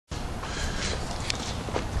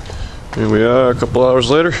Here we are a couple hours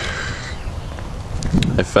later.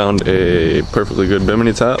 I found a perfectly good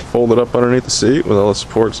bimini top folded up underneath the seat with all the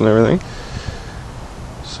supports and everything.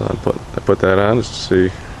 So I put that on just to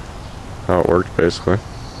see how it worked basically.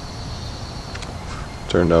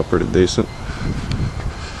 Turned out pretty decent.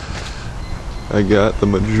 I got the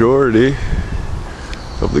majority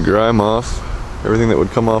of the grime off. Everything that would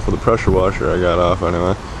come off with the pressure washer I got off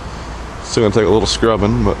anyway. Still gonna take a little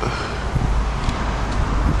scrubbing, but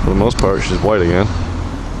for the most part she's white again.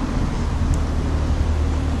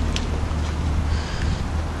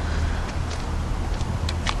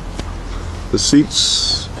 The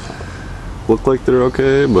seats look like they're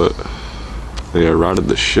okay, but they are rotted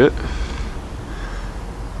to shit.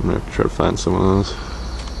 I'm gonna have to try to find some of those.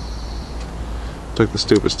 Took the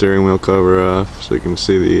stupid steering wheel cover off so you can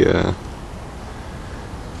see the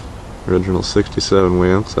original 67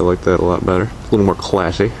 wheel, because I like that a lot better. A little more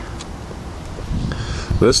classy.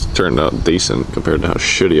 This turned out decent compared to how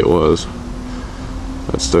shitty it was.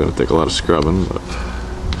 That's still gonna take a lot of scrubbing, but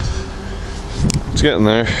it's getting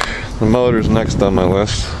there. The motor's next on my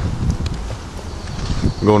list.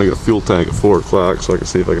 I'm going to get a fuel tank at 4 o'clock so I can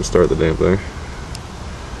see if I can start the damn thing.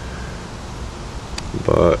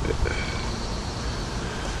 But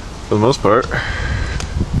for the most part,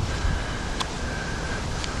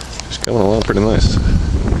 it's coming along pretty nice.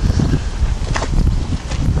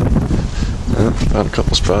 Found a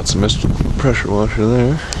couple spots and missed the pressure washer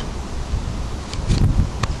there.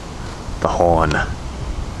 The horn.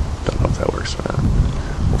 Don't know if that works or not.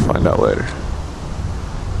 We'll find out later.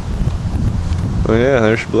 But yeah,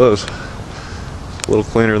 there she blows. A little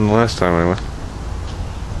cleaner than the last time anyway.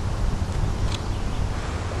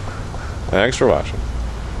 Thanks for watching.